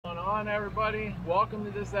on, everybody? Welcome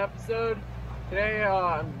to this episode. Today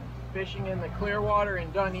I'm fishing in the Clearwater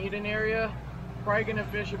and Dunedin area. Probably gonna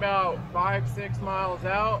fish about 5-6 miles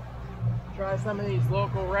out. Try some of these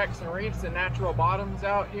local wrecks and reefs and natural bottoms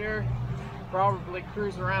out here. Probably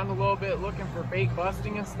cruise around a little bit looking for bait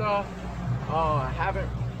busting and stuff. I haven't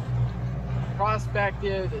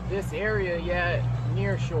prospected this area yet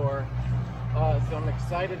near shore. So I'm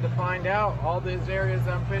excited to find out. All these areas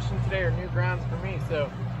I'm fishing today are new grounds for me, so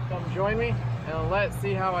come join me and let's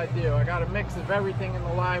see how I do. I got a mix of everything in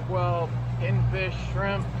the live well: pinfish,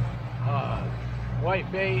 shrimp,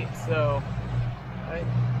 white bait, so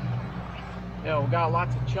got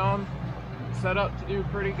lots of chum. Set up to do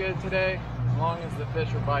pretty good today as long as the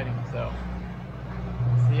fish are biting. So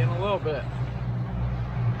see you in a little bit.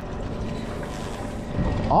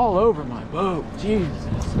 All over my boat,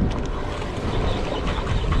 Jesus.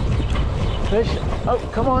 Fish, oh,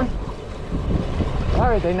 come on.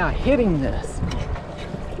 Why are they not hitting this?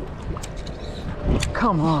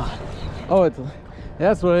 Come on. Oh,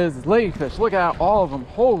 that's what it is, it's ladyfish. Look at all of them,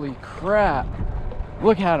 holy crap.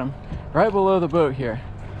 Look at them, right below the boat here.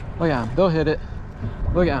 Look at them, they'll hit it.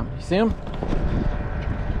 Look at them, you see them?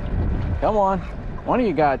 Come on, one of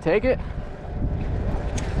you gotta take it.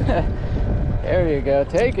 There you go,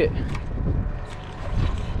 take it.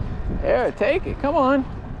 There, take it, come on.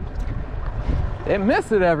 They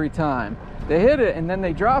miss it every time. They hit it and then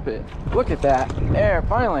they drop it. Look at that. There,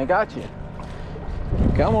 finally, I got you.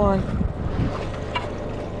 Come on.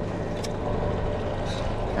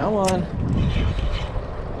 Come on.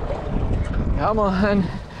 Come on.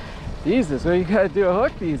 Jesus, what you gotta do to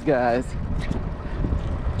hook these guys?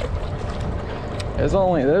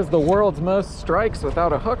 There's the world's most strikes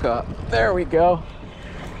without a hookup. There we go.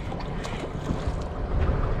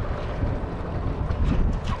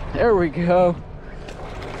 There we go.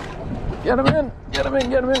 Get him in, get him in,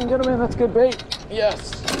 get him in, get him in. That's good bait.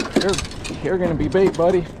 Yes, you're gonna be bait,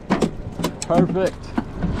 buddy. Perfect.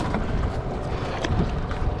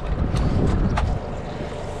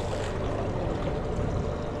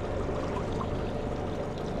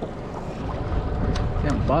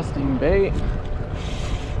 I'm busting bait.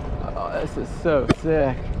 Oh, this is so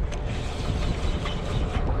sick.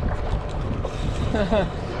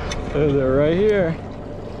 They're right here.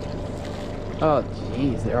 Oh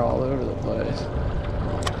geez, they're all over the place.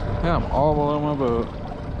 Yeah, I'm all below my boat.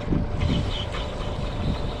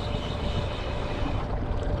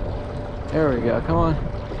 There we go, come on.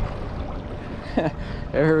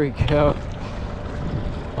 There we go.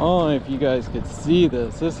 I don't know if you guys could see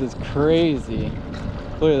this. This is crazy.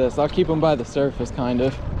 Look at this. I'll keep them by the surface, kind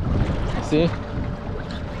of. See?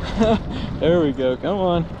 There we go, come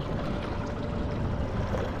on.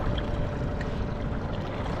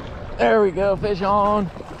 There we go, fish on.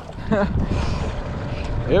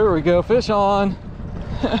 There we go, fish on.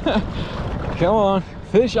 Come on,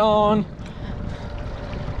 fish on.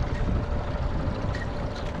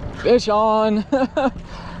 Fish on.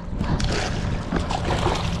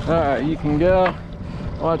 Alright, you can go.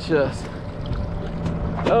 Watch this.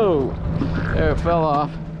 Oh, there it fell off.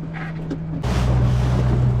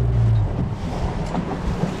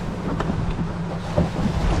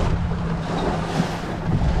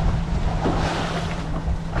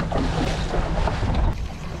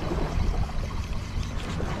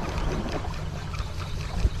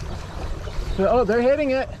 Oh, they're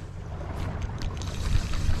hitting it.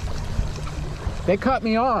 They cut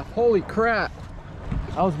me off. Holy crap.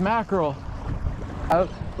 That was mackerel.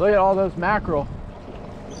 Look at all those mackerel.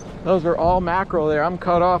 Those are all mackerel there. I'm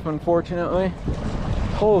cut off, unfortunately.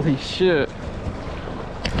 Holy shit.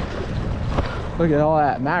 Look at all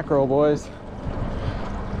that mackerel, boys.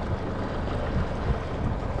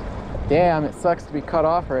 Damn, it sucks to be cut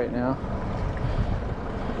off right now.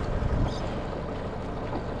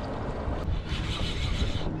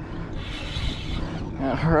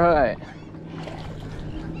 All right.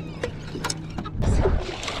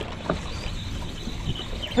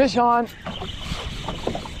 Fish on.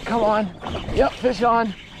 Come on. Yep, fish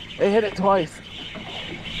on. They hit it twice.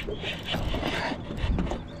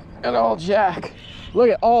 And all jack. Look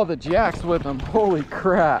at all the jacks with them. Holy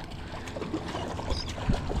crap.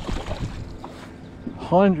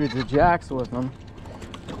 Hundreds of jacks with them.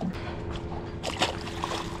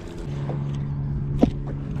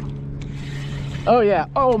 Oh yeah,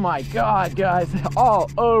 oh my God, guys, all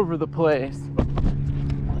over the place.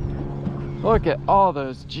 Look at all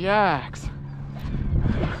those jacks.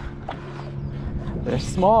 They're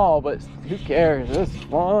small, but who cares? It's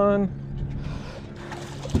fun.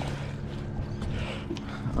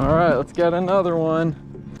 All right, let's get another one.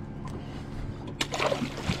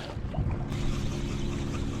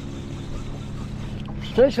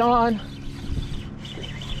 Fish on.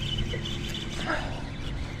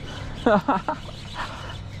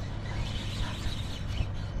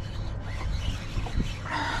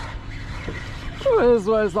 This is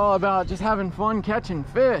what it's all about, just having fun catching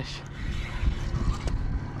fish.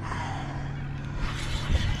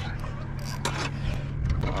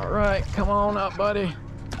 All right, come on up, buddy.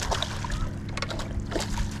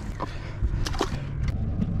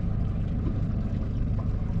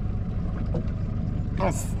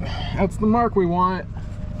 That's the mark we want.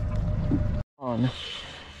 Oh,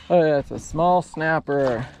 yeah, it's a small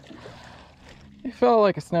snapper. It felt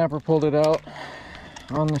like a snapper pulled it out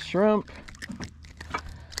on the shrimp.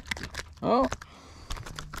 Oh.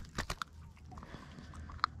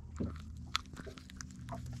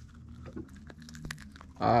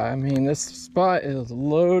 I mean, this spot is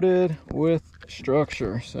loaded with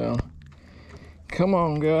structure, so come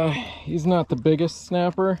on, guy. He's not the biggest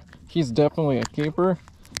snapper. He's definitely a keeper,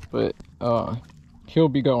 but he'll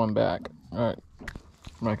be going back. All right,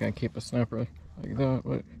 I'm not gonna keep a snapper like that,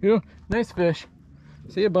 but yeah, nice fish.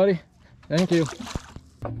 See you, buddy. Thank you.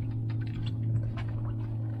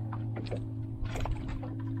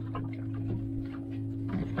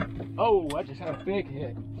 Oh, I just had a big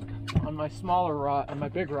hit on my smaller rod, on my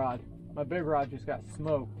big rod. My big rod just got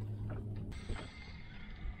smoked.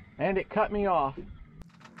 And it cut me off.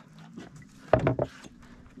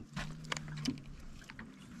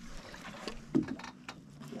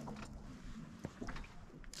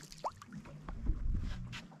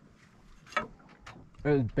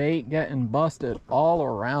 There's bait getting busted all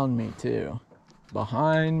around me too.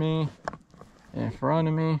 Behind me, in front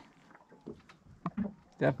of me.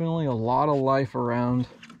 Definitely a lot of life around.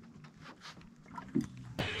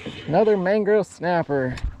 Another mangrove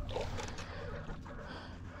snapper.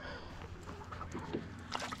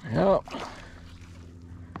 Yep.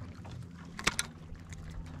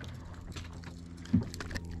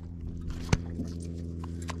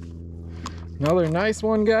 Another nice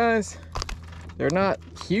one, guys. They're not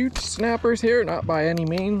huge snappers here, not by any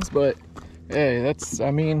means, but hey, that's, I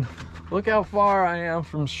mean, look how far I am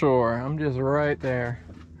from shore. I'm just right there.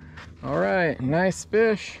 All right, nice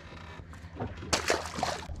fish.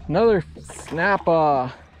 Another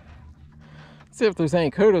snapper. Let's see if there's any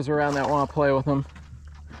kudos around that want to play with them.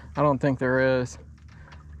 I don't think there is.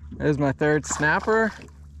 There's my third snapper.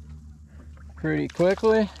 Pretty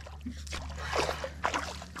quickly.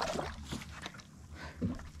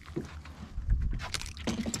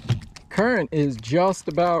 Current is just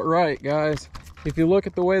about right, guys. If you look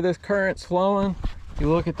at the way this current's flowing,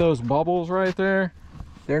 you look at those bubbles right there,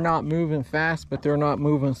 they're not moving fast, but they're not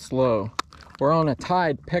moving slow. We're on a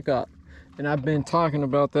tide pickup, and I've been talking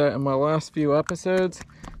about that in my last few episodes.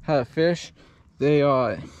 How fish, they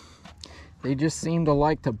just seem to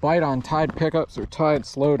like to bite on tide pickups or tide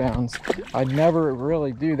slowdowns. I never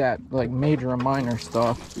really do that, like major and minor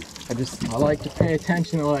stuff. I like to pay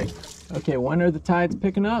attention to, like, okay, when are the tides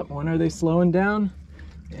picking up? When are they slowing down?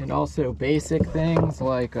 And also basic things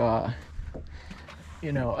like,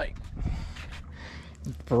 you know, like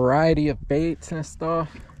variety of baits and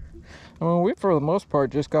stuff. I mean, we, for the most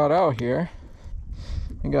part, just got out here.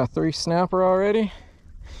 We got 3 snapper already.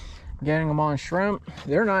 Getting them on shrimp.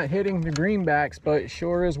 They're not hitting the greenbacks, but it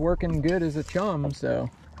sure is working good as a chum, so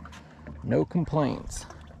no complaints.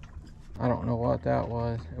 I don't know what that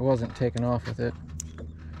was. It wasn't taking off with it.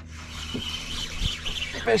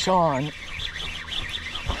 Fish on.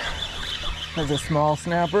 There's a small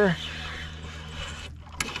snapper.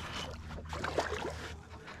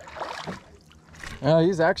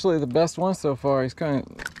 He's actually the best one so far. He's kind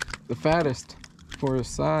of the fattest for his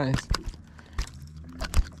size.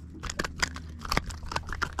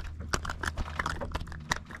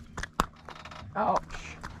 Ouch.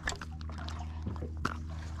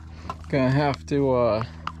 Gonna have to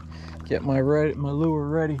get my lure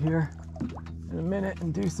ready here in a minute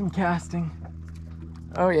and do some casting.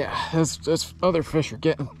 Oh yeah, those other fish are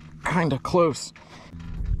getting kind of close.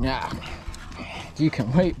 Yeah, you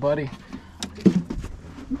can wait, buddy.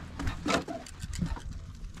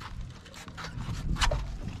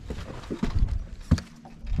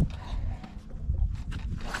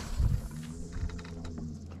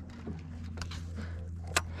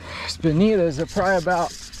 Bonitas are probably about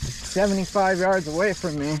 75 yards away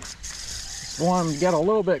from me. Just want them to get a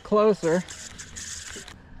little bit closer.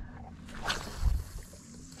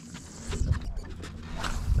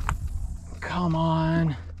 Come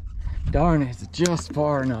on. Darn it, it's just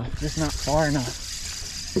far enough. Just not far enough.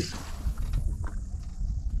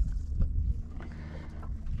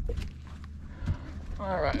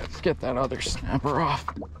 All right, let's get that other snapper off.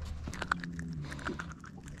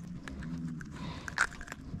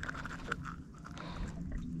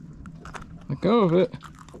 go of it.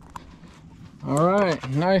 All right,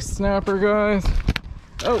 nice snapper, guys.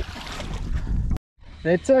 Oh,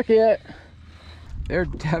 they took it. They're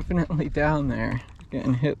definitely down there,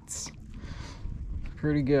 getting hits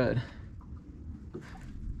pretty good.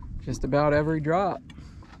 Just about every drop.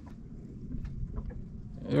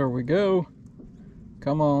 There we go.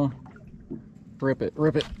 Come on. Rip it,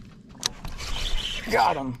 rip it.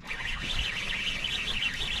 Got him.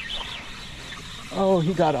 Oh,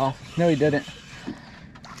 he got off. No, he didn't.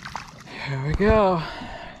 Here we go.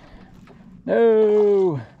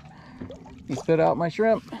 No. He spit out my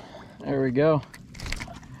shrimp. There we go.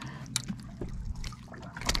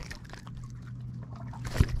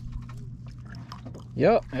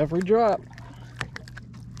 Yep, every drop.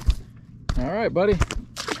 All right, buddy.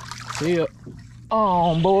 See ya.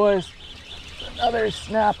 On, boys. Another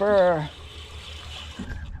snapper.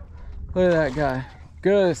 Look at that guy.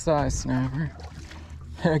 Good size snapper.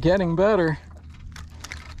 They're getting better.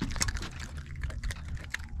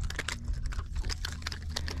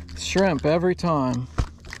 Shrimp every time.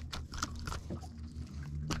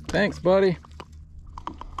 Thanks, buddy.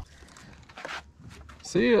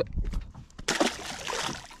 See ya.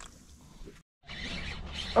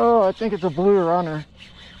 Oh, I think it's a blue runner.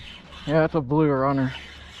 Yeah, it's a blue runner.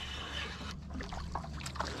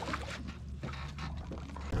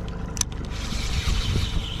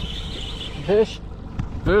 Fish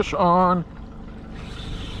on.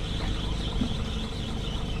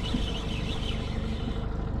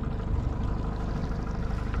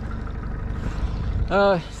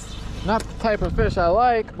 Not the type of fish I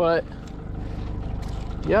like, but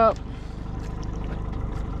yep.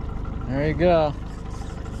 There you go.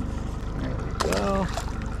 There we go.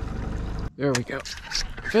 There we go.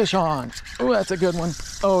 Fish on. Oh, that's a good one.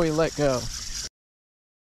 Oh, he let go.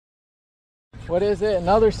 What is it?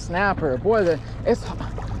 Another snapper. Boy,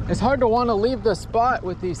 it's hard to want to leave the spot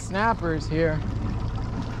with these snappers here.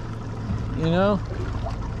 You know?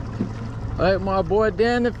 Like my boy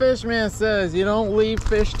Dan the Fishman says, you don't leave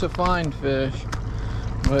fish to find fish.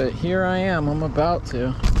 But here I am. I'm about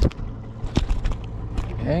to.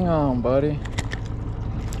 Hang on, buddy.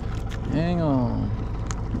 Hang on.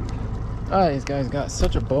 Oh, these guys got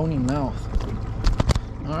such a bony mouth.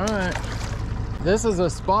 All right. This is a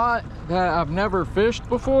spot that I've never fished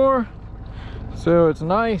before, so it's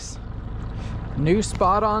nice. New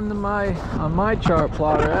spot on my chart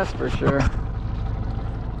plotter, that's for sure.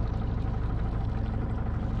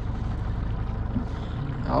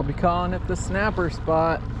 I'll be calling it the snapper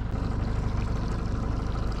spot.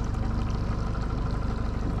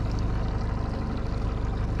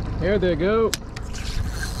 Here they go.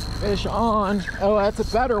 Fish on. Oh, that's a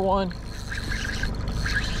better one.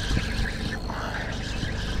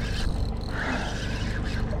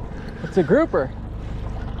 It's a grouper.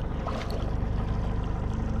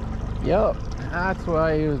 Yup, that's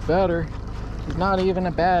why he was better. He's not even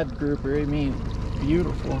a bad grouper. I mean,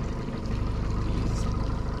 beautiful.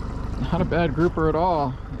 He's not a bad grouper at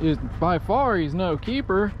all. By far, he's no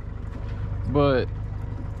keeper, but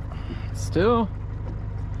still,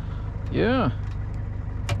 yeah.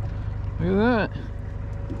 Look at that.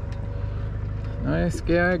 Nice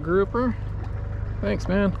guy grouper. Thanks,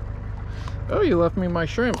 man. Oh, you left me my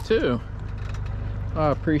shrimp too. I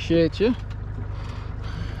appreciate you.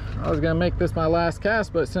 I was gonna make this my last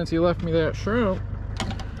cast, but since you left me that shrimp,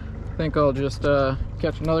 I think I'll just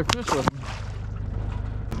catch another fish with them.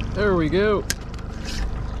 There we go.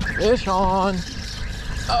 Fish on.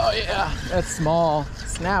 Oh yeah, that's small.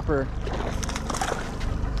 Snapper.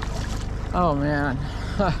 Oh man.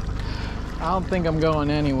 I don't think I'm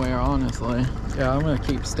going anywhere, honestly. Yeah, I'm gonna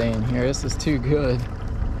keep staying here. This is too good.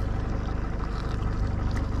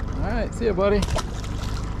 All right, see ya, buddy.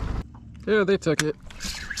 There, they took it.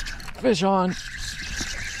 Fish on.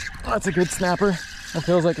 Oh, that's a good snapper. That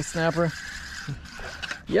feels like a snapper.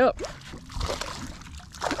 Yep.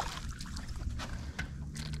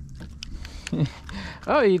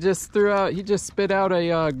 Oh, he just threw out. He just spit out a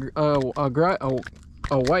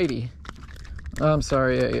whitey. I'm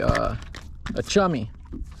sorry, a chummy.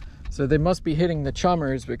 So they must be hitting the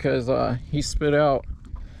chummers because he spit out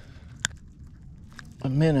a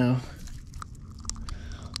minnow.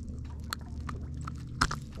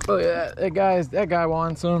 Oh yeah, that guy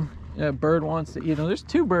wants them. That bird wants to eat them. There's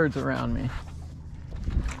two birds around me.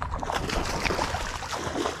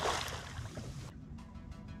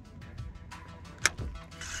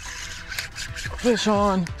 Fish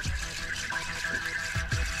on.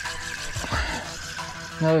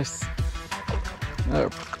 Nice. Another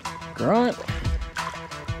grunt.